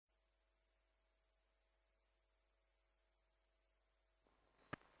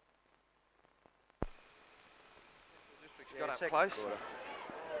up close.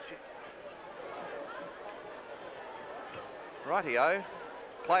 Rightio.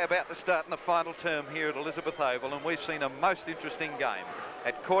 Play about to start in the final term here at Elizabeth Oval, and we've seen a most interesting game.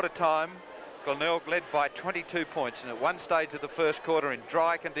 At quarter time, Glenelg led by 22 points, and at one stage of the first quarter, in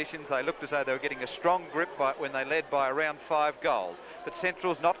dry conditions, they looked as though they were getting a strong grip when they led by around 5 goals. But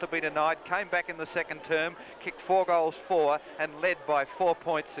Central's not to be denied, came back in the second term, kicked 4 goals for, and led by 4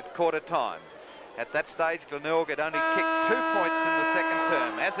 points at quarter time. At that stage, Glenelg had only kicked 2 points in the second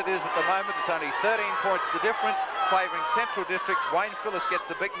term. As it is at the moment, it's only 13 points the difference, favouring Central Districts. Wayne Phillips gets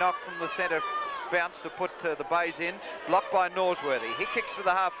the big knock from the centre bounce to put the Bays in, blocked by Norsworthy. He kicks to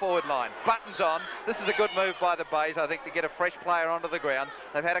the half-forward line. Buttons on. This is a good move by the Bays, I think, to get a fresh player onto the ground.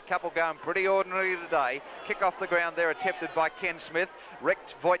 They've had a couple going pretty ordinary today. Kick off the ground there, attempted by Ken Smith. Rex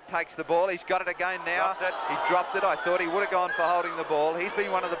Voigt takes the ball. He's got it again now. He dropped it. I thought he would have gone for holding the ball. He's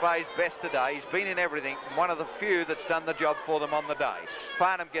been one of the Bays' best today. He's been in everything, and one of the few that's done the job for them on the day.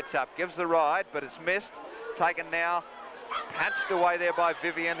 Farnham gets up, gives the ride, but it's missed. Taken now. Punched away there by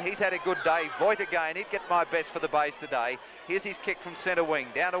Vivian. He's had a good day. Voigt again. He'd get my best for the Bays today. Here's his kick from centre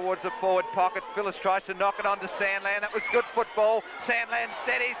wing. Down towards the forward pocket. Phyllis tries to knock it on to Sandland. That was good football. Sandland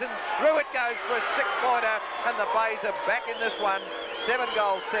steadies and through it goes for a 6-pointer. And the Bays are back in this one. 7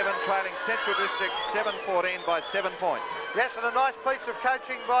 goals, 7, trailing Central District 7-14 by 7 points. Yes, and a nice piece of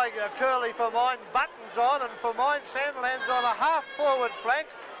coaching by Curley for mine. Buttons on, and for mine, Sandland's on a half-forward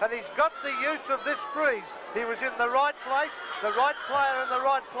flank. And he's got the use of this breeze. He was in the right place, the right player in the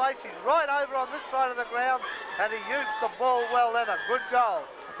right place. He's right over on this side of the ground, and he used the ball well then. A good goal.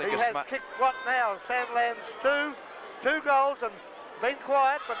 He has kicked what now? Sandland's two goals and been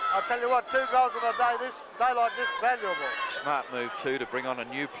quiet, but I'll tell you what, 2 goals on a day like this, valuable. Smart move too to bring on a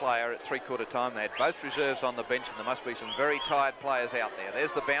new player at three-quarter time. They had both reserves on the bench, and there must be some very tired players out there. There's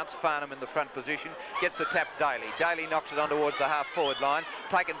the bounce. Farnham in the front position. Gets the tap Daly. Daly knocks it on towards the half-forward line.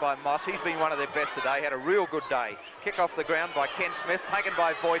 Taken by Moss. He's been one of their best today. Had a real good day. Kick off the ground by Ken Smith. Taken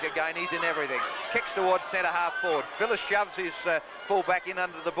by Voigt again. He's in everything. Kicks towards centre half-forward. Phyllis shoves his full-back in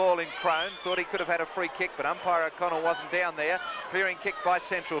under the ball in prone. Thought he could have had a free kick, but umpire O'Connell wasn't down there. Clearing kick by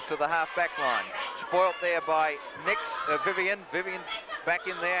Centrals to the half-back line. Spoilt there by Vivian. Vivian's back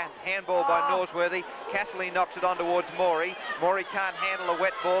in there. Handball by Norsworthy. Casserly knocks it on towards Morey. Morey can't handle a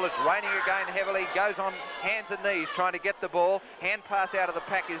wet ball. It's raining again heavily. Goes on hands and knees trying to get the ball. Hand pass out of the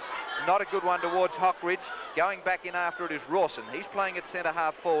pack is not a good one towards Hockridge. Going back in after it is Rawson. He's playing at centre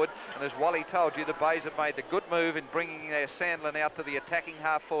half forward. And as Wally told you, the Bays have made the good move in bringing their Sandlin out to the attacking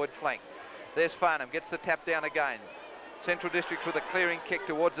half forward flank. There's Farnham. Gets the tap down again. Central Districts with a clearing kick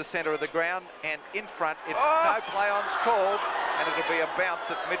towards the centre of the ground, and in front, it's no play-on's called, and it'll be a bounce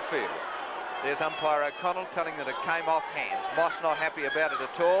at midfield. There's umpire O'Connell telling that it came off hands. Moss not happy about it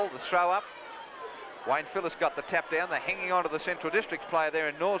at all. The throw up. Wayne Phillips got the tap down. They're hanging on to the Central Districts player there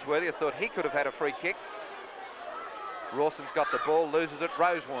in Norsworthy. I thought he could have had a free kick. Rawson's got the ball, loses it.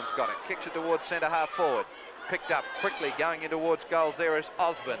 Rosewarne's got it. Kicks it towards centre half forward. Picked up quickly, going in towards goals there is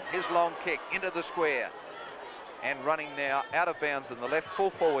Osborne. His long kick into the square. And running now out of bounds in the left full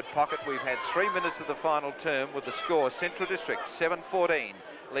forward pocket. We've had 3 minutes of the final term with the score Central District 7-14,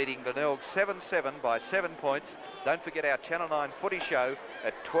 leading Glenelg 7-7 by 7 points. Don't forget our Channel 9 footy show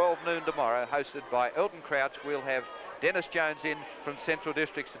at 12 noon tomorrow, hosted by Elton Crouch. We'll have Dennis Jones in from Central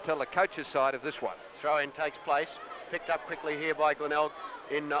Districts to tell the coach's side of this one. Throw-in takes place. Picked up quickly here by Glenelg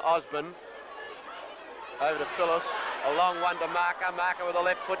in Osborne. Over to Phyllis. A long one to Marker. Marker with a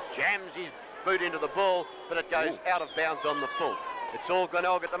left foot jams his boot into the ball, but it goes out of bounds on the full. It's all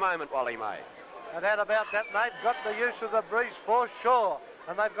Glenelg at the moment, Wally May. And how about that? They've got the use of the breeze for sure.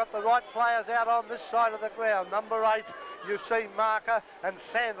 And they've got the right players out on this side of the ground. Number 8, you see Marker and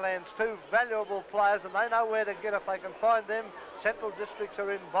Sandlands, 2 valuable players, and they know where to get if they can find them. Central Districts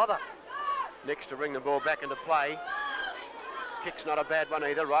are in bother. Next to bring the ball back into play. Kick's not a bad one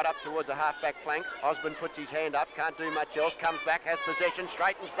either, right up towards the half-back flank. Osborne puts his hand up, can't do much else, comes back, has possession,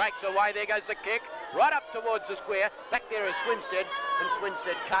 straightens, breaks away, there goes the kick, right up towards the square. Back there is Swinstead, and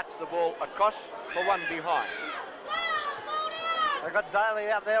Swinstead cuts the ball across for one behind. They've got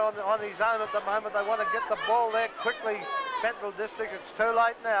Daly out there on his own at the moment. They want to get the ball there quickly. Central District, it's too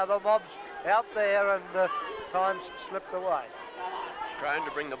late now. The mob's out there, and time's slipped away. Trying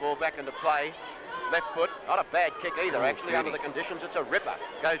to bring the ball back into play. Left foot, not a bad kick either, actually, under the conditions. It's a ripper.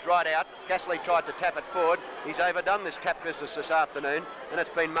 Goes right out. Casserly tried to tap it forward. He's overdone this tap business this afternoon, and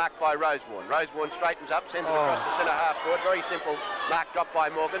it's been marked by Rosewarne. Rosewarne straightens up, sends it across the centre half forward. Very simple mark dropped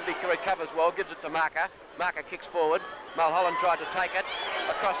by Morgan. Vicky recovers well, gives it to Marker. Marker kicks forward. Mulholland tried to take it.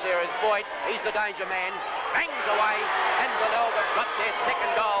 Across there is Voigt. He's the danger man. Bangs away, and Glenelg have got their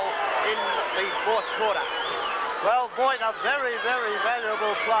second goal in the 4th quarter. Well, Boyd, a very, very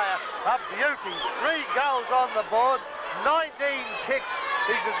valuable player. A beauty. 3 goals on the board, 19 kicks.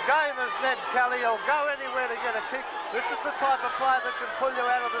 He's as game as Ned Kelly. He'll go anywhere to get a kick. This is the type of player that can pull you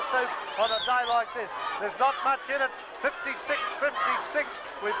out of the soup on a day like this. There's not much in it. 56-56.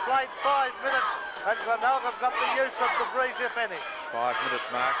 We've played 5 minutes, and Glenelg have got the use of the breeze, if any. 5-minute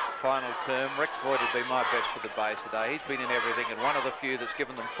mark, final term. Rex Boyd would be my bet for the Bays today. He's been in everything and one of the few that's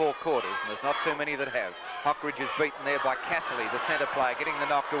given them 4 quarters, and there's not too many that have. Hockridge is beaten there by Casserly, the centre player, getting the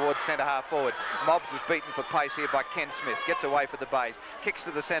knock towards centre half forward. Mobbs is beaten for pace here by Ken Smith. Gets away for the Bays. Kicks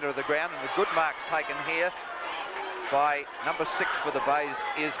to the centre of the ground, and a good mark taken here by number 6 for the Bays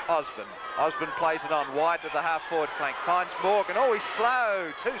is Osborne. Osborne plays it on wide to the half-forward flank. Finds Morgan. Oh, he's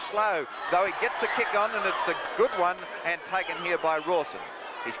slow. Too slow. Though he gets the kick on, and it's a good one, and taken here by Rawson.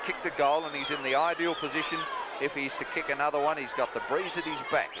 He's kicked a goal, and he's in the ideal position. If he's to kick another one, he's got the breeze at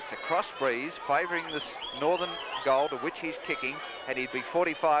his back. It's a cross breeze favouring this northern goal to which he's kicking, and he'd be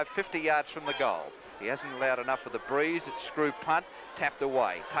 45, 50 yards from the goal. He hasn't allowed enough of the breeze. It's screw punt, tapped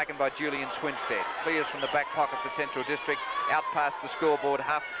away. Taken by Julian Swinstead. Clears from the back pocket for Central District. Out past the scoreboard,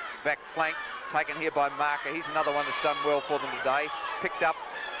 half back flank. Taken here by Marker. He's another one that's done well for them today. Picked up,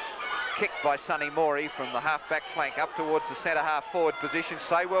 kicked by Sonny Morey from the half back flank up towards the centre half forward position.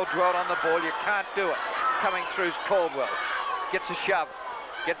 Saywell dwelled on the ball. You can't do it. Coming through's Caldwell. Gets a shove.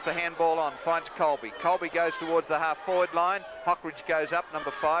 Gets the handball on, finds Colby. Colby goes towards the half-forward line. Hockridge goes up,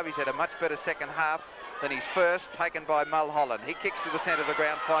 number 5. He's had a much better second half than his first, taken by Mulholland. He kicks to the centre of the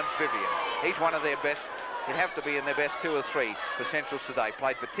ground, finds Vivian. He's one of their best. He'd have to be in their best 2 or 3 for Centrals today.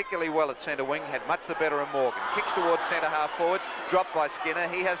 Played particularly well at centre wing, had much the better of Morgan. Kicks towards centre half forward, dropped by Skinner.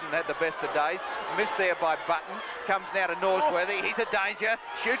 He hasn't had the best of days. Missed there by Button. Comes now to Norsworthy. He's a danger.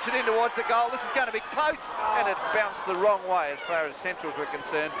 Shoots it in towards the goal. This is going to be close. And it bounced the wrong way as far as Centrals were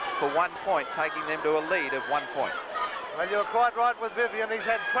concerned for 1 point, taking them to a lead of 1 point. Well, you're quite right with Vivian. He's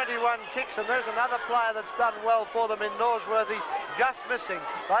had 21 kicks, and there's another player that's done well for them in Norsworthy, just missing.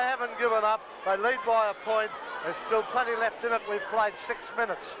 They haven't given up. They lead by a point. There's still plenty left in it. We've played 6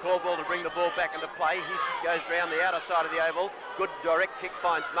 minutes. Caldwell to bring the ball back into play. He goes round the outer side of the oval. Good direct kick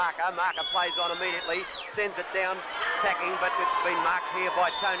finds Marker. Marker plays on immediately. Sends it down, tacking, but it's been marked here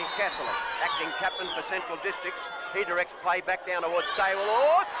by Tony Casserly, acting captain for Central Districts. He directs play back down towards Saywell.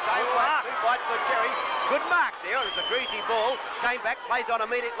 Oh, Saywell, 2 bites for Jerry. Good mark there. It was a greasy ball. Came back, plays on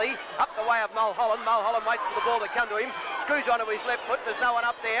immediately. Up the way of Mulholland. Mulholland waits for the ball to come to him. Screws onto his left foot. There's no one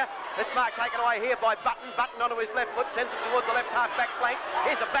up there. It's mark taken away here by Button. Button onto his left foot. Sends it towards the left half-back flank.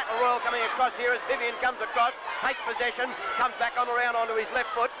 Here's a battle royal coming across here as Vivian comes across. Takes possession. Comes back on around onto his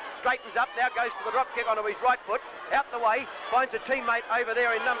left foot. Straightens up, now goes to the drop kick onto his right foot, out the way, finds a teammate over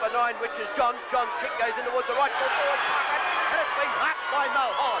there in number 9, which is Johns. Johns' kick goes in towards the right foot forward pocket, and it's been marked by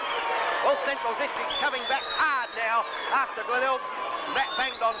Mulholland. Well, Central District's coming back hard now after Glenelg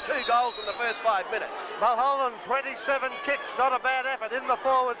banged on 2 goals in the first 5 minutes. Mulholland, 27 kicks, not a bad effort in the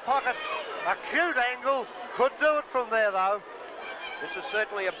forward pocket. Acute angle, could do it from there though. This is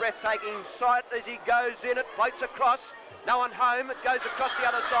certainly a breathtaking sight as he goes in, it floats across. No one home, it goes across the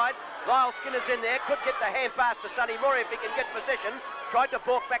other side. Lyle Skinner's in there, could get the hand pass to Sonny Morey if he can get possession. Tried to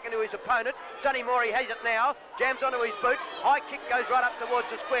balk back into his opponent. Sonny Morey has it now, jams onto his boot. High kick goes right up towards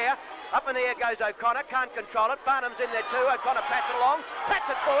the square. Up in the air goes O'Connor, can't control it. Barnum's in there too. O'Connor pats it along, pats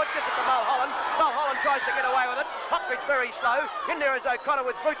it forward, gives it to Mulholland. Mulholland tries to get away with it. Hockridge very slow. In there is O'Connor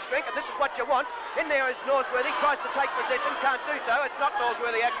with boot strength, and this is what you want. In there is Norsworthy, tries to take possession, can't do so. It's not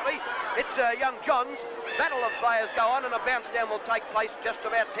Norsworthy actually, it's young Johns. Battle of players go on, and a bounce down will take place just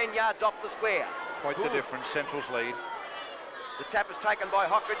about 10 yards off the square. Quite the difference, Central's lead. The tap is taken by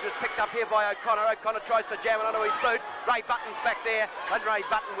Hockridge, was picked up here by O'Connor. O'Connor tries to jam it onto his boot. Ray Button's back there, and Ray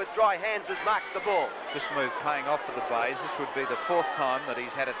Button with dry hands has marked the ball. This move paying off for the Bays. This would be the 4th time that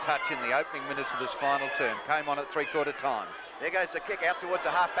he's had a touch in the opening minutes of this final term. Came on at 3/4 time. There goes the kick out towards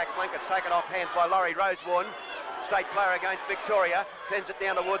the half-back flank. It's taken off hands by Laurie Rosewarne. State player against Victoria. Sends it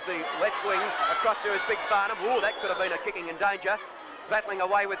down towards the left wing. Across there is Big Farnham. Oh, that could have been a kicking in danger. Battling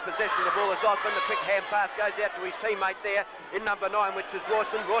away with possession of the ball is Osborne. The quick hand pass goes out to his teammate there in number 9, which is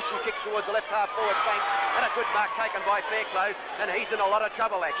Rawson. Rawson kicks towards the left half forward flank, and a good mark taken by Fairclough, and he's in a lot of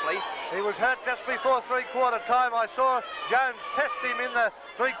trouble actually. He was hurt just before 3/4 time. I saw Jones test him in the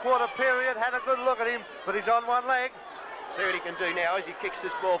 3/4 period, had a good look at him, but he's on one leg. See what he can do now as he kicks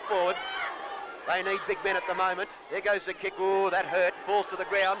this ball forward. They need big men at the moment. There goes the kick. Oh, that hurt. Falls to the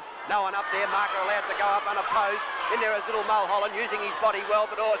ground. No one up there. Marker allowed to go up unopposed. In there is little Mulholland using his body well,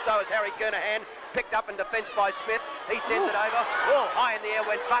 but also is Harry Kernahan. Picked up in defence by Smith. He sends it over. Oh, high in the air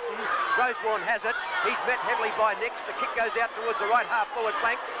went Button. Rosewarne has it. He's met heavily by Nix. The kick goes out towards the right half forward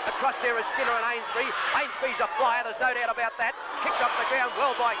flank. Across there is Skinner and Ainsbury. Ainsbury's a flyer, there's no doubt about that. Kicked off the ground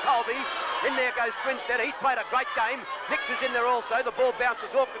well by Colby. In there goes Swinstead. He's played a great game. Nix is in there also. The ball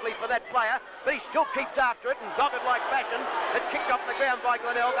bounces awkwardly for that player, but he still keeps after it and dogged-like fashion. It's kicked off the ground by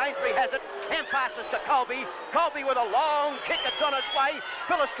Glenelg. Ainsbury has it. Hand passes to Colby. Colby with a long kick. It's on its way.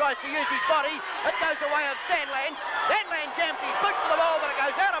 Phillips tries to use his body. It goes away of Sandland. Sandland jams his boot to the ball, but it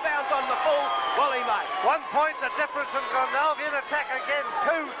goes out of bounds on the full. Wally May. 1 point the difference in Glenelg. In attack again.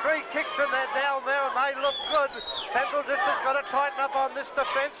 2-3 kicks and they're down there and they look good. Central District's got to tighten up on this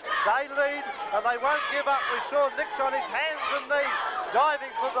defence. They lead and they won't give up. We saw Nix on his hands and knees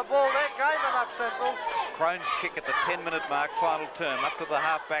diving for the ball. They're game enough, Central. Crone's kick at the 10-minute mark, final term, up to the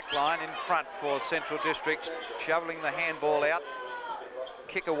half-back line in front for Central Districts, shoveling the handball out.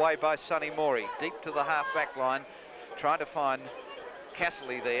 Kick away by Sonny Morey, deep to the half-back line, trying to find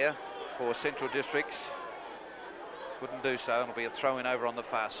Castley there for Central Districts. Couldn't do so, and it'll be a throw-in over on the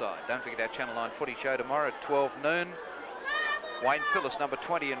far side. Don't forget our Channel 9 footy show tomorrow at 12 noon. Wayne Phillips, number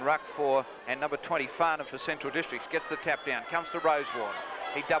 20 in ruck for, and number 20 Farnham for Central Districts, gets the tap down, comes to Rosewarne.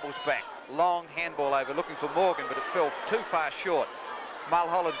 He doubles back. Long handball over, looking for Morgan, but it fell too far short.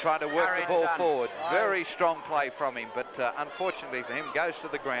 Mulholland trying to work the ball forward. Very strong play from him, but unfortunately for him, goes to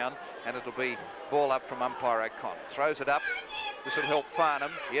the ground, and it'll be ball up from umpire O'Connor. Throws it up. This will help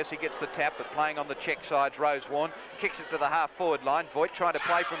Farnham. Yes, he gets the tap, but playing on the check side's Rosewarne. Kicks it to the half-forward line. Voigt trying to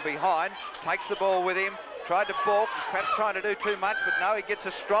play from behind. Takes the ball with him. Tried to balk, perhaps trying to do too much, but no, he gets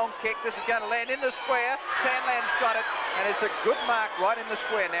a strong kick. This is going to land in the square. Sandland's got it, and it's a good mark right in the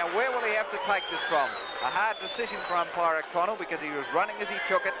square. Now, where will he have to take this from? A hard decision for umpire O'Connell because he was running as he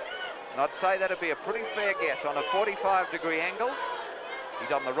took it. And I'd say that'd be a pretty fair guess on a 45-degree angle.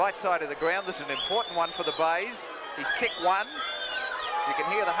 He's on the right side of the ground. This is an important one for the Bays. He's kicked one. You can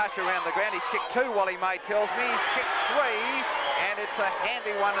hear the hush around the ground. He's kicked two, Wally May tells me. He's kicked three, and it's a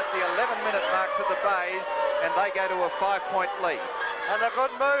handy one at the 11-minute mark for the Bays, and they go to a 5-point lead. And a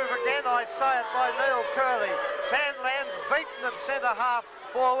good move again, I say it, by Neil Curley. Sandland's beaten at centre half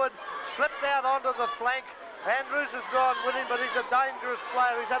forward, slipped out onto the flank. Andrews has gone with him, but he's a dangerous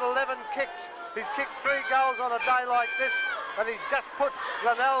player. He's had 11 kicks. He's kicked 3 goals on a day like this, and he's just put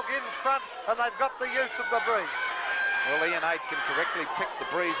Glenelg in front, and they've got the use of the breeze. Well, Ian Aitken correctly picked the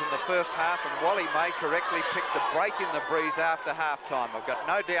breeze in the first half, and Wally May correctly picked the break in the breeze after half-time. I've got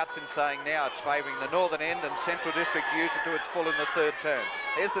no doubts in saying now it's favouring the northern end, and Central District used it to its full in the third term.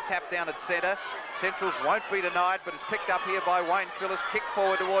 There's the tap down at centre. Centrals won't be denied, but it's picked up here by Wayne Phillips. Kick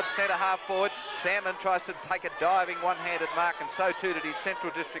forward towards centre half forward. Sandland tries to take a diving one-handed mark, and so too did his Central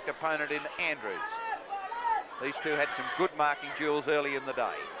District opponent in Andrews. These two had some good marking duels early in the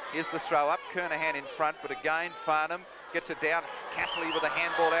day. Here's the throw up, Kernahan in front, but again Farnham gets it down. Castley with a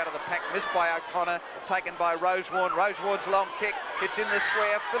handball out of the pack, missed by O'Connor, taken by Rosewarne. Rosewarne's long kick, it's in the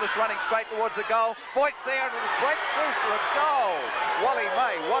square. Phillips running straight towards the goal. Voigt there and breaks through for a goal. Wally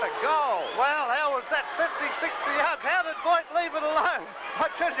May, what a goal. Well, how was that? 50, 60 yards. How did Voigt leave it alone?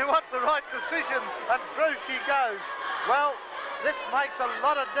 I tell you what, the right decision, and through she goes. Well, this makes a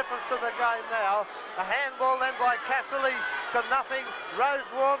lot of difference to the game now. A handball then by Castley to nothing.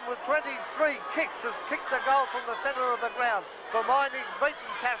 Rosewarne with 23 kicks has kicked the goal from the centre of the ground. For mine, he's beaten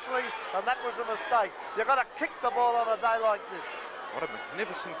Castley, and that was a mistake. You've got to kick the ball on a day like this. What a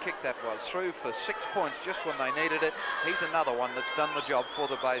magnificent kick that was. Through for 6 points just when they needed it. He's another one that's done the job for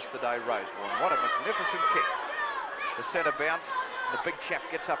the Bays today, Rosewarne. What a magnificent kick. The centre bounce. The big chap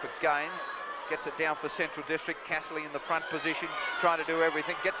gets up again. Gets it down for Central District. Castley in the front position, trying to do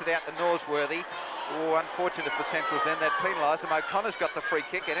everything. Gets it out to Norsworthy. Oh, unfortunate for Centrals then. They'd penalised him. O'Connor's got the free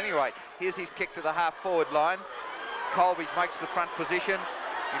kick. At any rate, here's his kick to the half-forward line. Colby makes the front position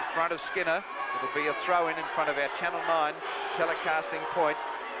in front of Skinner. It'll be a throw-in front of our Channel 9 telecasting point.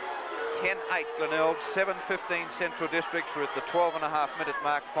 10-8 Glenelg, 7-15 Central Districts. We're at the 12.5-minute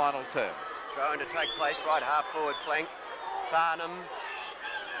mark, final term. Throw-in to take place, right half-forward flank. Farnham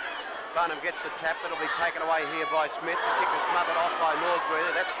gets the tap. That'll be taken away here by Smith. The kick is smothered off by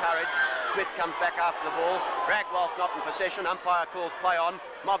Norsworthy. That's courage. Smith comes back after the ball. Ragwolf not in possession. Umpire calls play on.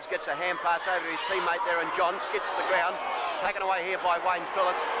 Mobbs gets a hand pass over to his teammate there, and John skids to the ground. Taken away here by Wayne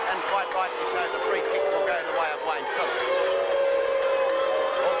Phillips, and quite rightly so, the free kick will go the way of Wayne Phillips.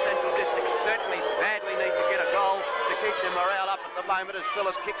 All Central Districts certainly badly need to get a goal to keep their morale up at the moment as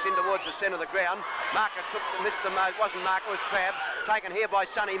Phillips kicks in towards the centre of the ground. Marker took the missed the most, wasn't Marker, was Crabb. Taken here by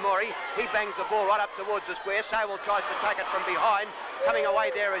Sonny Morey. He bangs the ball right up towards the square. Sowell tries to take it from behind. Coming away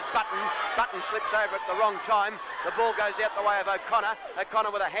there is Button. Button slips over at the wrong time. The ball goes out the way of O'Connor.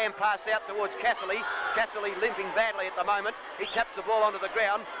 O'Connor with a hand pass out towards Castley. Cassidy limping badly at the moment. He taps the ball onto the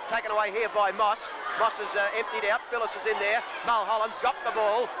ground. Taken away here by Moss. Moss is emptied out. Phyllis is in there. Mulholland dropped the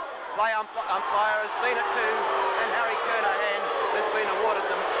ball. Play umpire has seen it too. And Harry Kernahan has been awarded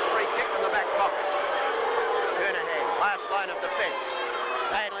the free kick from the back pocket. Kernahan, last line of defence.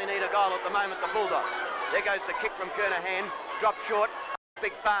 Badly need a goal at the moment, the Bulldogs. There goes the kick from Kernahan. Dropped short.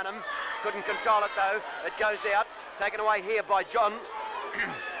 Big Farnham. Couldn't control it though. It goes out. Taken away here by John.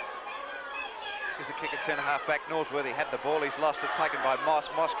 Here's a kick at centre half back. Norsworthy had the ball. He's lost it. Taken by Moss.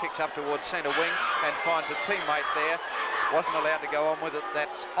 Moss kicks up towards centre wing and finds a teammate there. Wasn't allowed to go on with it.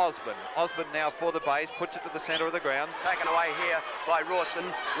 That's Osborne. Osborne now for the base. Puts it to the centre of the ground. Taken away here by Rawson.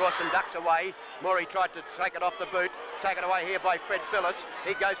 Rawson ducks away. Murray tried to take it off the boot. Taken away here by Fred Phillis.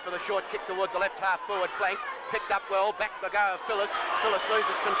 He goes for the short kick towards the left half forward flank. Picked up well. Back the go of Phillis. Phillis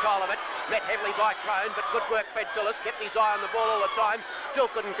loses control of it. Met heavily by Crone, but good work Fred Phillis. Kept his eye on the ball all the time. Still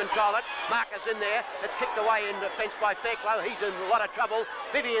couldn't control it. Marcus in there. It's kicked away in defence by Fairclough. He's in a lot of trouble.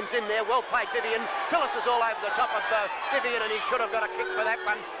 Vivian's in there. Well played, Vivian. Phillis is all over the top of Vivian, and he should have got a kick for that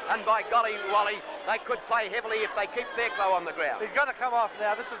one. And by golly, Wally, they could play heavily if they keep Fairclough on the ground. He's got to come off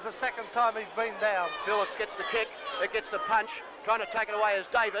now. This is the second time he's been down. Phillis gets the kick. It gets the punch. Trying to take it away is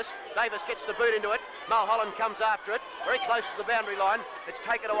Davis. Davis gets the boot into it. Mulholland comes after it. Very close to the boundary line. It's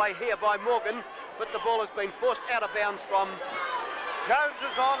taken away here by Morgan, but the ball has been forced out of bounds from... Jones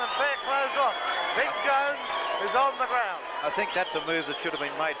is on and Fairclough's off. Big Jones is on the ground. I think that's a move that should have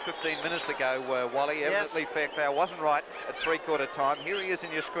been made 15 minutes ago, Wally. Yes. Evidently Fairclough wasn't right at three-quarter time. Here he is in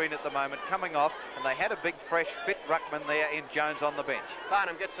your screen at the moment, coming off, and they had a big, fresh, fit ruckman there in Jones on the bench.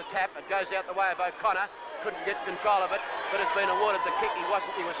 Farnham gets the tap. It goes out the way of O'Connor. Couldn't get control of it, but has been awarded the kick.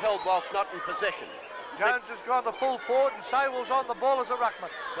 He was held whilst not in possession. Jones has gone to full forward and Saywell's on the ball as a ruckman.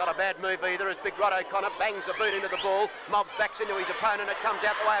 Not a bad move either as big Rod O'Connor bangs the boot into the ball. Mobbs backs into his opponent. It comes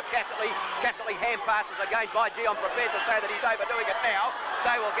out the way of Cassidy. Cassidy hand passes again by G. I'm prepared to say that he's overdoing it now.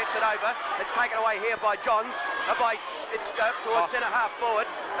 Saywell gets it over. It's taken away here by Johns. It's towards centre half forward.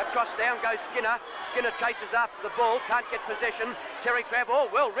 Across down goes Skinner. Skinner chases after the ball. Can't get possession. Terry Crabb,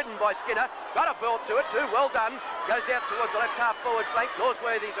 well ridden by Skinner. Got a ball to it too. Well done. Goes out towards the left half forward flank.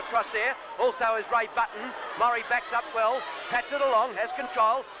 Norsworthy's across there. Also is Ray Button. Murray backs up well. Pats it along. Has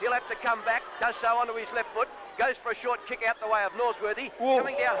control. He'll have to come back. Does so onto his left foot. Goes for a short kick out the way of Norsworthy. Whoa.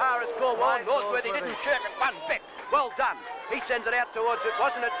 Coming down Harris Cornwall. Norsworthy didn't shirk it one bit. Well done. He sends it out towards it.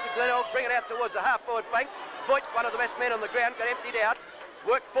 Wasn't it Glenelg? Bring it out towards the half forward flank. Voigt, one of the best men on the ground, got emptied out.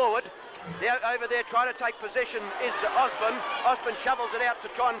 Work forward. Over there trying to take possession is Osborne. Osborne shovels it out to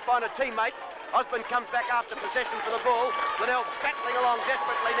try and find a teammate. Osborne comes back after possession for the ball. Glenelg battling along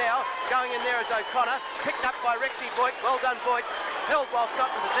desperately now. Going in there is O'Connor. Picked up by Rexy Voigt. Well done, Voigt. Held whilst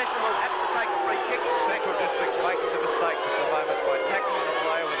not in possession. Will have to take a free kick. Central District's making the mistake at the moment by tackling the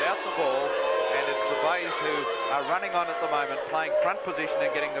player without the ball. And it's the Bays who are running on at the moment, playing front position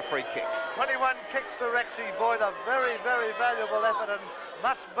and getting the free kick. 21 kicks to Rexy Boyd, a very, very valuable effort, and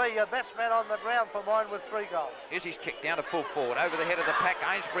must be your best man on the ground for mine with 3 goals. Here's his kick down to full forward, over the head of the pack.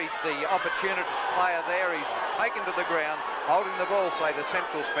 Ainsbury's the opportunist player there. He's taken to the ground, holding the ball, say the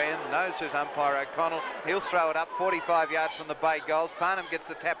Central fan. Knows his umpire O'Connell. He'll throw it up 45 yards from the Bay goals. Farnham gets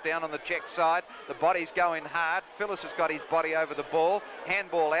the tap down on the check side. The body's going hard. Phyllis has got his body over the ball.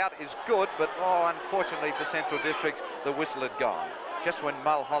 Handball out is good, but unfortunately for Central District, the whistle had gone. Just when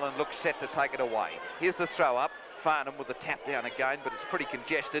Mulholland looks set to take it away. Here's the throw up. Farnham with the tap down again, but it's pretty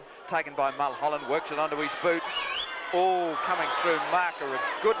congested. Taken by Mulholland, works it onto his boot. Oh, coming through Marker, a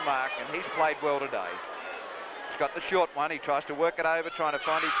good mark, and he's played well today. He's got the short one. He tries to work it over, trying to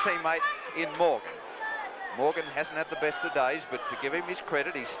find his teammate in Morgan. Morgan hasn't had the best of days, but to give him his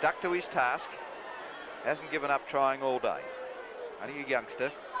credit, he's stuck to his task. Hasn't given up trying all day. Only a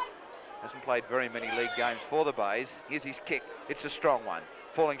youngster. Hasn't played very many league games for the Bays. Here's his kick. It's a strong one.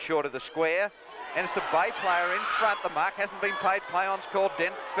 Falling short of the square. And it's the Bay player in front. The mark hasn't been paid. Play on's called.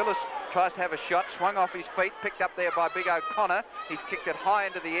 Dent. Phyllis tries to have a shot. Swung off his feet. Picked up there by Big O'Connor. He's kicked it high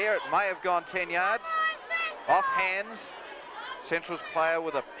into the air. It may have gone 10 yards. Off hands. Central's player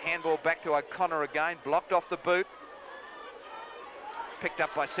with a handball back to O'Connor again. Blocked off the boot. Picked up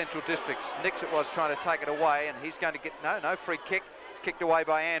by Central District. Nix it was trying to take it away. And he's going to get... No free kick. Kicked away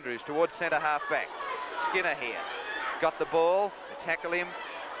by Andrews towards centre half back. Skinner here. Got the ball. Tackle him.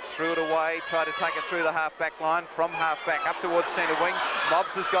 Threw it away. Tried to take it through the half back line. From half back up towards centre wing. Mobbs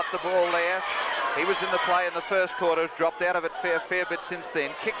has got the ball there. He was in the play in the first quarter. Dropped out of it fair bit since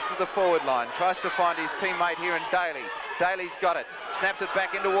then. Kicks to the forward line. Tries to find his teammate here in Daly. Daly's got it. Snaps it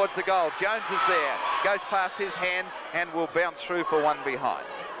back in towards the goal. Jones is there. Goes past his hand and will bounce through for one behind.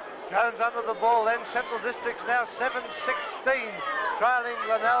 Jones under the ball then. Central District's now 7-16 trailing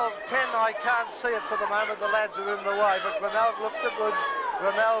Glenelg 10. I can't see it for the moment. The lads are in the way, but Glenelg looked at Woods.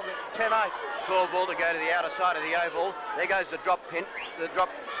 Glenelg 10-8. Call ball to go to the outer side of the oval. There goes the drop punt.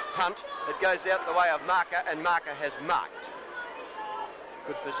 It goes out the way of Marker, and Marker has marked.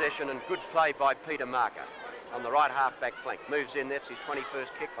 Good possession and good play by Peter Marker on the right half-back flank. Moves in, that's his 21st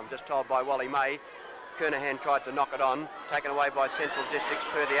kick, I'm just told by Wally May. Kernahan tried to knock it on, taken away by Central Districts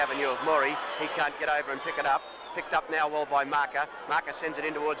per the avenue of Maury. He can't get over and pick it up. Picked up now well by Marker. Marker sends it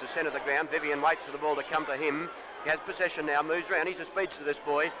in towards the centre of the ground. Vivian waits for the ball to come to him. He has possession now, moves around. He's a speedster, this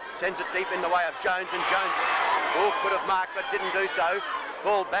boy. Sends it deep in the way of Jones, and Jones could have marked but didn't do so.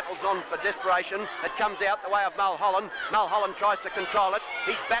 Ball battles on for desperation. It comes out the way of Mulholland. Mulholland tries to control it.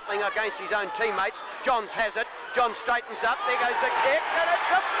 He's battling against his own teammates. Johns has it. Johns straightens up. There goes the kick, and it's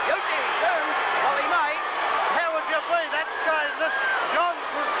a beauty. Wally May. How would you be? That's going this. Johns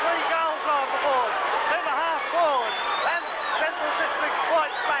with 3 goals on the board. Centre half forward. And Central District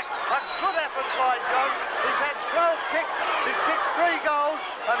quite back. A good effort by Johns. He's had 12 kicks. He's kicked 3 goals.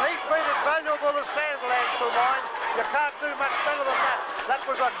 And he's been invaluable to Sanfl for mine. You can't do much better than that. That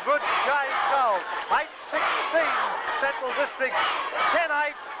was a good game goal. 8-16 Central District,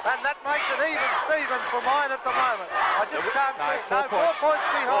 10-8, and that makes it even Steven for mine at the moment. I just can't see. No, 4 points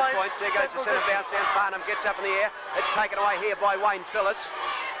behind. 4 points. There goes the centre bounce down. Farnham gets up in the air. It's taken away here by Wayne Phillips.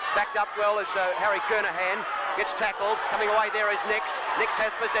 Backed up well is Harry Kernahan. Gets tackled. Coming away there is Nix. Nix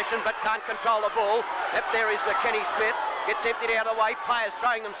has possession but can't control the ball. Up there is Kenny Smith. Gets emptied out of the way. Players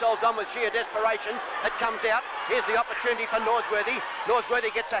throwing themselves on with sheer desperation. It comes out. Here's the opportunity for Norsworthy. Norsworthy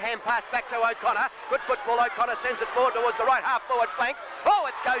gets a hand pass back to O'Connor. Good football. O'Connor sends it forward towards the right half forward flank. Oh,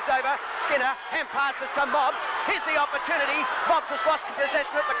 it goes over. Skinner. Hand passes to Mobbs. Here's the opportunity. Mobbs has lost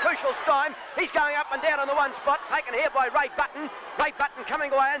possession at the crucial time. He's going up and down on the one spot. Taken here by Ray Button. Ray Button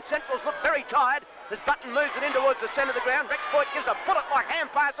coming away, and Central's look very tired as Button moves it in towards the centre of the ground. Rex Boyd gives a bullet-like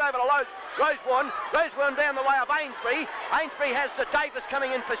hand pass over to Rosewarne. Rosewarne down the way of Ainsbury. Ainsbury has Davis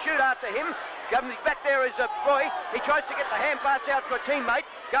coming in pursuit after him. Back there is Roy. He tries to get the hand pass out to a teammate.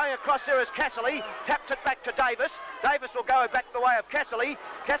 Going across there is Casserly. Taps it back to Davis. Davis will go back the way of Casserly.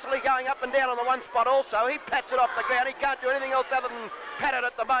 Casserly going up and down on the one spot also. He pats it off the ground. He can't do anything else other than pat it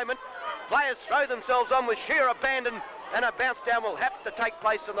at the moment. Players throw themselves on with sheer abandon, and a bounce down will have to take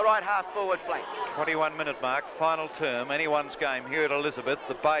place in the right half forward flank. 21-minute mark, final term, anyone's game here at Elizabeth.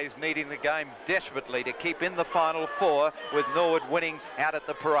 The Bays needing the game desperately to keep in the final 4, with Norwood winning out at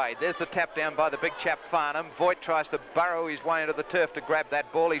the parade. There's the tap down by the big chap Farnham. Voigt tries to burrow his way into the turf to grab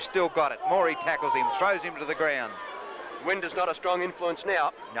that ball. He's still got it. Maury tackles him, throws him to the ground. Wind is not a strong influence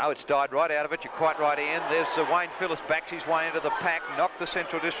now. No, it's died right out of it. You're quite right, Ian. There's Wayne Phillips, backs his way into the pack, knocked the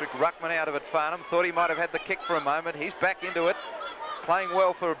Central District ruckman out of it. Farnham thought he might have had the kick for a moment. He's back into it, playing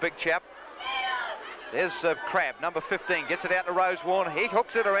well for a big chap. There's Crabb, number 15, gets it out to Rosewarne. He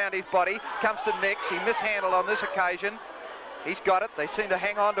hooks it around his body, comes to Nix. He mishandled on this occasion. He's got it. They seem to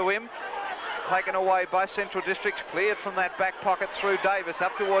hang on to him. Taken away by Central Districts, cleared from that back pocket through Davis,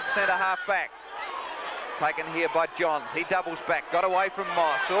 up towards centre half back. Taken here by Johns. He doubles back, got away from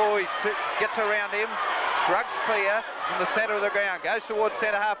Moss. Oh, he gets around him, shrugs clear from the centre of the ground, goes towards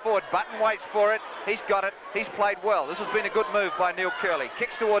centre half forward. Button waits for it. He's got it. He's played well. This has been a good move by Neil Curley.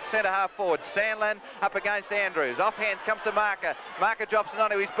 Kicks towards centre half forward. Sandland up against Andrews. Off hands comes to Marker. Marker drops it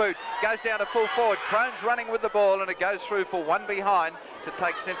onto his boot. Goes down to full forward. Crone's running with the ball, and it goes through for one behind to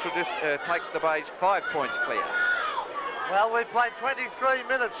take takes the Bays 5 points clear. Well, we've played 23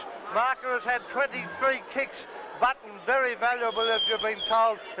 minutes. Marker has had 23 kicks. Button, very valuable, as you've been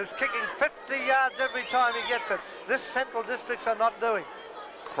told, is kicking 50 yards every time he gets it. This Central Districts are not doing.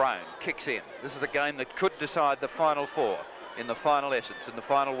 Crone kicks in. This is the game that could decide the final 4 in the final essence, in the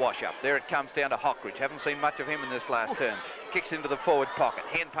final wash-up. There it comes down to Hockridge. Haven't seen much of him in this last term. Kicks into the forward pocket.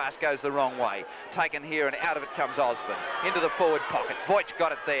 Hand pass goes the wrong way. Taken here, and out of it comes Osborne. Into the forward pocket. Voigt's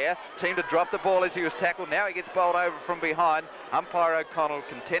got it there. Seemed to drop the ball as he was tackled. Now he gets bowled over from behind. Umpire O'Connell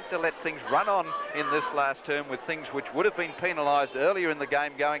content to let things run on in this last term, with things which would have been penalised earlier in the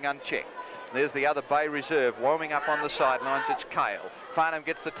game going unchecked. There's the other Bay reserve warming up on the sidelines. It's Cale. Farnham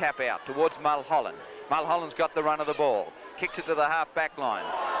gets the tap out towards Mulholland. Mulholland's got the run of the ball. Kicks it to the half-back line.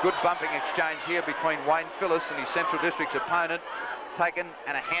 Good bumping exchange here between Wayne Phillips and his Central District's opponent. Taken,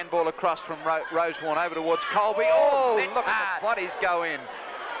 and a handball across from Rosewarne over towards Colby. Oh, look at the bodies go in.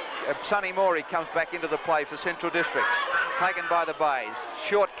 Sonny Morey comes back into the play for Central District. Taken by the Bays.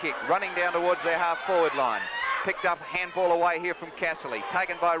 Short kick, running down towards their half-forward line. Picked up, handball away here from Casserly.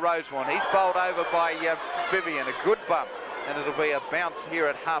 Taken by Rosewarne. He's bowled over by Vivian. A good bump, and it'll be a bounce here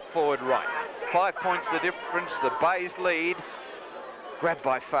at half-forward right. 5 points the difference. The Bays lead. Grabbed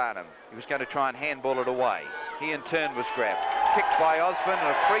by Farnham. He was going to try and handball it away. He in turn was grabbed. kick by Osborne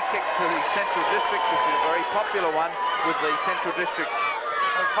and a free kick to the Central District, which is a very popular one with the Central District.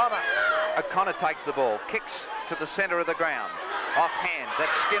 O'Connor takes the ball, kicks to the centre of the ground. Off hand,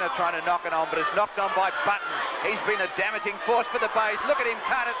 that's Skinner trying to knock it on, but it's knocked on by Button. He's been a damaging force for the Bays. Look at him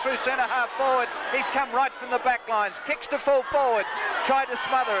cart it through centre half forward. He's come right from the back lines, kicks to full forward, tried to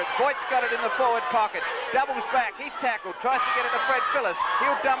smother it. Voight's got it in the forward pocket, doubles back, he's tackled, tries to get it to Fred Phillips.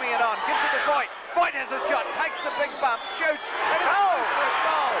 He'll dummy it on, gives it to Voight. Voight has a shot, takes the big bump, shoots, and it's a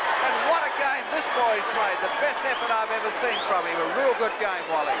goal. And what a game this boy's played. The best effort I've ever seen from him. A real good game,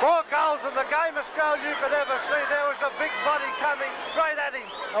 Wally. 4 goals and the gamest goal you could ever see. There was a big body coming straight at him.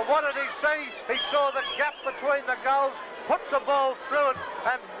 And what did he see? He saw the gap between the goals, put the ball through it,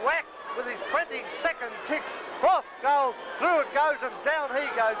 and whacked with his 22nd kick. 4th goal, through it goes, and down he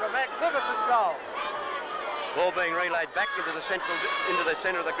goes. A magnificent goal. Ball being relayed back into the centre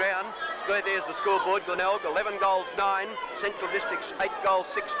of the ground. There's the scoreboard. Glenelg 11 goals 9, Central District's 8 goals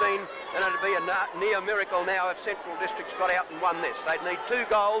 16, and it'd be a near miracle now if Central District's got out and won this. They'd need 2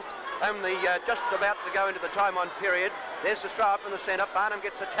 goals, only just about to go into the time on period. There's the throw up in the centre. Barnum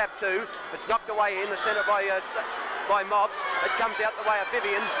gets a tap too. It's knocked away in the centre by Mobbs. It comes out the way of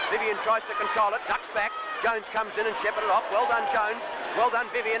Vivian. Vivian tries to control it, ducks back. Jones comes in and shepherded it off. Well done, Jones. Well done,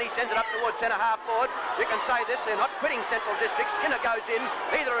 Vivian. He sends it up towards centre half forward. You can say this, they're not quitting Central District. Skinner goes in.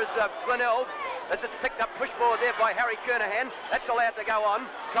 Either is Glenelg. As it's picked up, push forward there by Harry Kernahan. That's allowed to go on.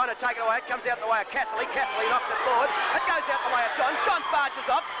 Trying to take it away. It comes out the way of Castley. Castley knocks it forward. It goes out the way of John. John barges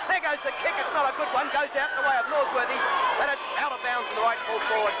off. There goes the kick. It's not a good one. Goes out the way of Northworthy. And it's out of bounds in the right full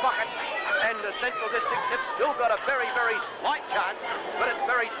forward pocket. And the Central District have still got a very, very slight chance, but it's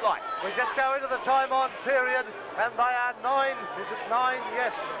very slight. We just go into the time on period, and they are 9. Is it 9?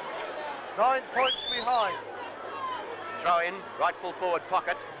 Yes. 9 points behind. Throw in, right full forward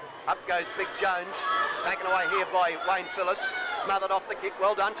pocket. Up goes Big Jones, taken away here by Wayne Phillips. Smothered off the kick,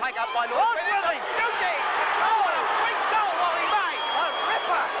 well done. Take up by North. Really? Oh, a sweet goal, Wally May. A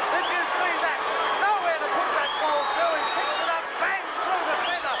ripper! Did you see that? Nowhere to put that ball through. He picks it up, bang through the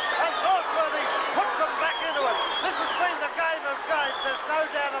centre, and Northworthy puts them back into it. This has been the game of games. There's no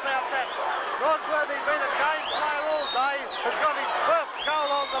doubt about that. Northworthy's been a game player all day. Has got his first goal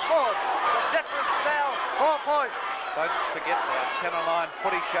on the board. The difference now, 4 points. Don't forget our Channel 9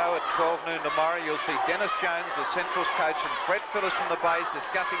 footy show at 12 noon tomorrow. You'll see Dennis Jones, the Central's coach, and Fred Phillips from the Bays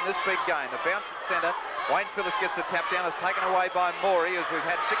discussing this big game. A bounce at centre. Wayne Phillips gets the tap down. It's taken away by Morey as we've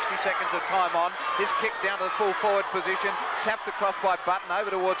had 60 seconds of time on. His kick down to the full forward position. Tapped across by Button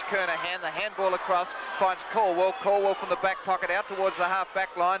over towards Kernahan. The handball across finds Caldwell. Caldwell from the back pocket out towards the half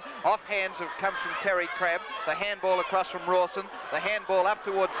back line. Off hands comes from Terry Crabb. The handball across from Rawson. The handball up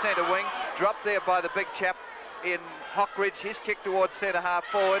towards centre wing. Dropped there by the big chap in Hockridge. His kick towards centre half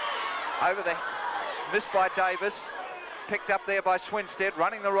forward. Over the miss by Davis. Picked up there by Swinstead,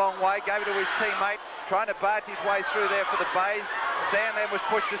 running the wrong way, gave it to his teammate, trying to barge his way through there for the Bays. Sandland was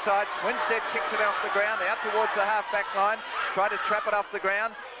pushed aside. Swinstead kicks it off the ground, out towards the half-back line, tried to trap it off the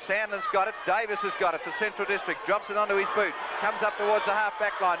ground. Sandland's got it. Davis has got it for Central District. Drops it onto his boot. Comes up towards the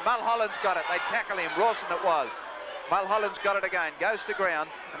half-back line. Mulholland's got it. They tackle him. Rawson it was. Mulholland's got it again, goes to ground,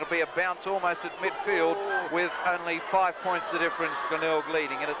 and it'll be a bounce almost at midfield with only 5 points the difference, Glenelg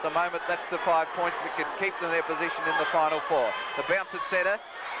leading. And at the moment, that's the 5 points that could keep them their position in the final 4. The bounce at centre,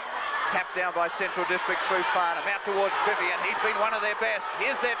 tapped down by Central District through Farnham, out towards Vivian. He's been one of their best.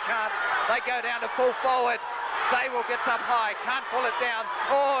 Here's their chance. They go down to full forward. Sable gets up high, can't pull it down.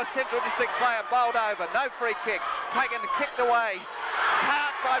 Oh, Central District player bowled over, no free kick, taken and kicked away.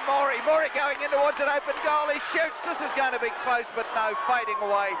 Hard by Morey. Morey going in towards an open goal. He shoots. This is going to be close, but no, fading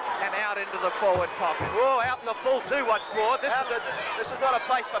away and out into the forward pocket. Oh, out in the full too, what's more. This is not a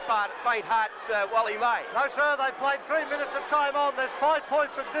place for faint hearts, Wally May. No, sir, they played 3 minutes of time on. There's 5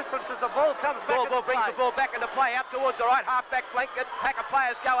 points of difference as the ball comes back. Ball brings the ball back into play, out towards the right half-back flank. A pack of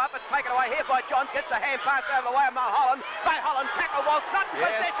players go up. It's taken away here by Johns. Gets a hand pass over the way of Mulholland. Mulholland tackle whilst not in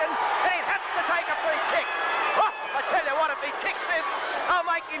possession, and he has to take a free kick. Oh, I tell you what, if he kicks this, I'll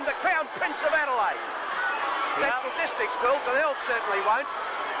make him the Crown Prince of Adelaide. Central District's will, but they'll certainly won't.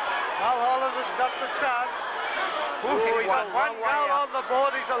 Mulholland has got the chance. He's one goal on the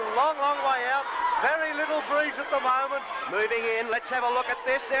board. He's a long, long way out. Very little breeze at the moment. Moving in. Let's have a look at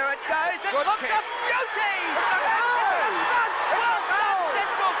this. There it goes. It Good looks kick. a beauty. Well done,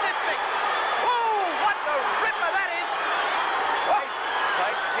 Central District. Oh, what the ripper that is.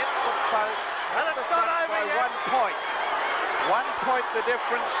 They hit the post. And it's not over by yet. 1 point. 1 point the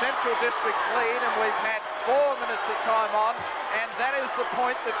difference, Central District lead, and we've had 4 minutes of time on, and that is the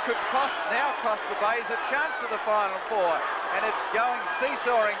point that could cost the Bays a chance of the final 4. And it's going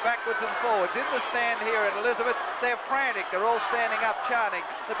seesawing backwards and forwards. In the stand here at Elizabeth, They're frantic. They're all standing up chanting.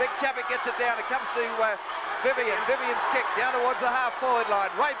 The big chappie gets it down. It comes to Vivian. Vivian's kick down towards the half-forward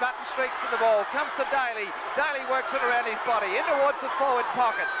line. Ray Button streaks to the ball. Comes to Daly. Daly works it around his body. In towards the forward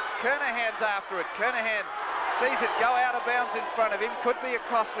pocket. Kernahan's after it. Kernahan sees it go out of bounds in front of him. Could be a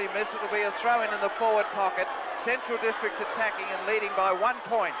costly miss. It'll be a throw-in the forward pocket. Central District's attacking and leading by 1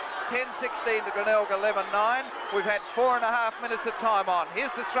 point. 10-16 to Glenelg 11-9. We've had 4.5 minutes of time on.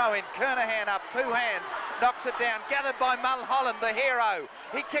 Here's the throw-in. Kernahan up, 2 hands. Knocks it down. Gathered by Mulholland, the hero.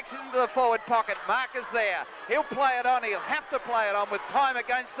 He kicks it into the forward pocket. Marker's there. He'll play it on. He'll have to play it on with time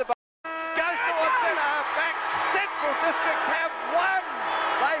against the bar. Goes towards centre half back. Central District have won.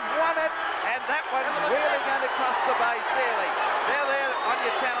 They've won it. And that one's really going to cost the Bays dearly. They're there on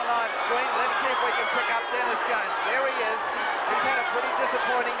your Channel 9 screen. Let's see if we can pick up Dennis Jones. There he is. He's had a pretty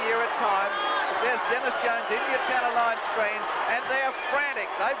disappointing year at times. But there's Dennis Jones in your Channel 9 screen. And they're frantic.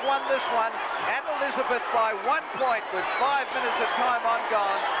 They've won this one at Elizabeth by 1 point with 5 minutes of time on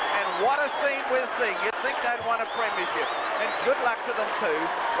gone. And what a scene we're seeing. You'd think they'd won a premiership. And good luck to them too.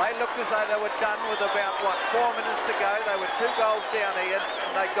 They looked as though they were done with about, 4 minutes to go. They were 2 goals down, Ian,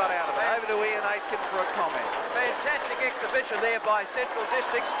 and they got out of it. Over to Ian Aitken for a comment. Fantastic exhibition there by Central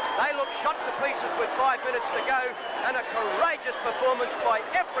Districts. They look shot to pieces with 5 minutes to go, and a courageous performance by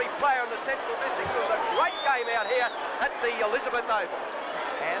every player in the Central Districts. It was a great game out here at the Elizabeth Oval.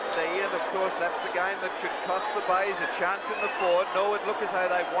 And Ian, of course, that's the game that should cost the Bays a chance in the Ford. Norwood look as though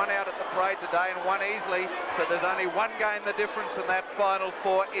they've won out at the parade today and won easily. So there's only one game the difference, and that Final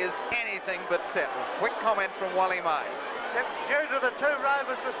Four is anything but settled. Quick comment from Wally May. Due to the 2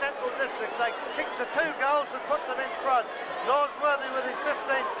 rovers for Central Districts, they kicked the 2 goals and put them in front. Norsworthy with his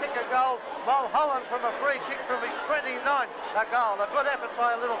 15th kick a goal. Mulholland from a free kick from his 29th a goal. A good effort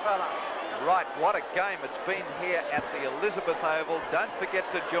by a little fella. Right, what a game it's been here at the Elizabeth Oval. Don't forget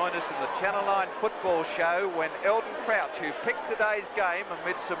to join us in the Channel 9 football show when Eldon Crouch, who picked today's game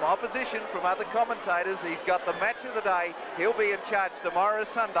amid some opposition from other commentators, he's got the match of the day. He'll be in charge tomorrow,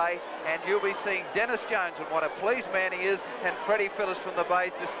 Sunday, and you'll be seeing Dennis Jones, and what a pleased man he is, and Freddie Phillips from the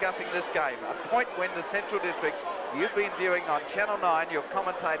Bays discussing this game. A point win to Central Districts. You've been viewing on Channel 9, your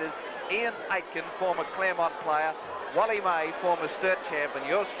commentators, Ian Aitken, former Claremont player, Wally May, former Sturt champ, and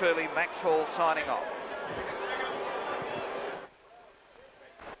yours truly, Max Hall, signing off.